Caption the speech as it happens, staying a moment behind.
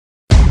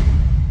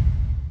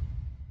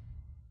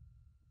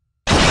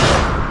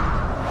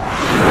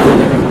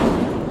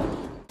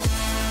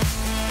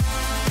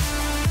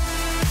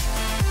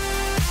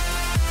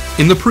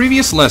In the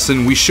previous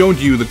lesson, we showed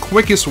you the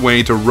quickest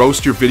way to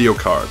roast your video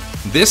card.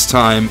 This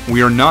time,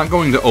 we are not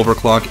going to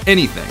overclock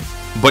anything,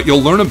 but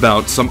you'll learn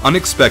about some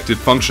unexpected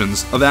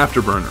functions of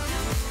Afterburner.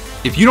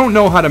 If you don't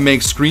know how to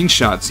make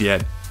screenshots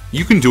yet,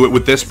 you can do it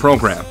with this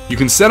program. You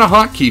can set a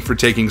hotkey for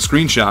taking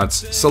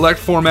screenshots, select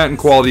format and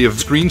quality of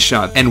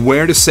screenshot, and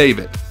where to save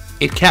it.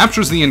 It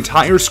captures the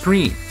entire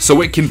screen, so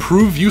it can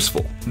prove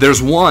useful.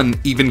 There's one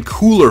even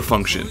cooler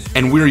function,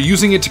 and we're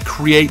using it to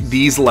create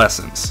these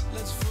lessons.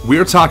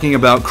 We're talking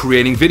about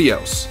creating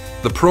videos.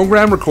 The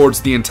program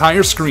records the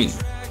entire screen.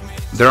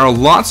 There are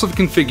lots of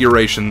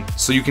configuration,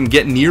 so you can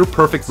get near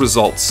perfect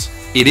results.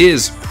 It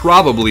is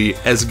probably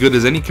as good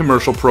as any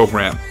commercial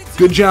program.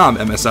 Good job,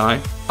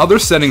 MSI. Other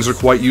settings are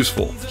quite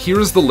useful. Here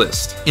is the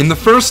list. In the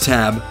first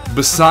tab,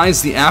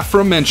 besides the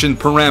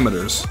aforementioned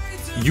parameters,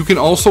 you can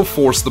also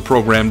force the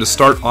program to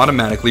start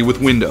automatically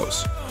with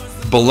Windows.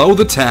 Below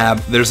the tab,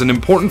 there's an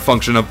important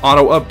function of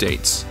auto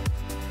updates.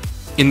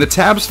 In the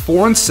tabs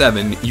 4 and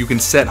 7, you can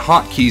set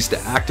hotkeys to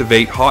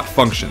activate hot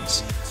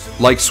functions,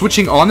 like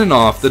switching on and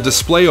off the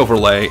display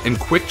overlay and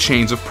quick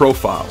change of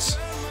profiles.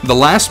 The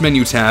last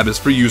menu tab is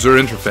for user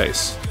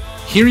interface.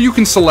 Here you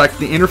can select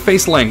the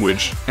interface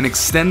language and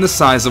extend the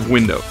size of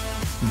window.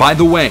 By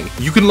the way,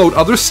 you can load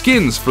other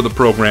skins for the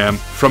program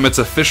from its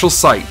official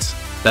site.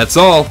 That's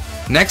all.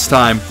 Next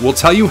time, we'll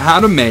tell you how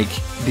to make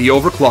the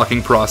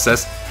overclocking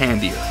process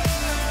handier.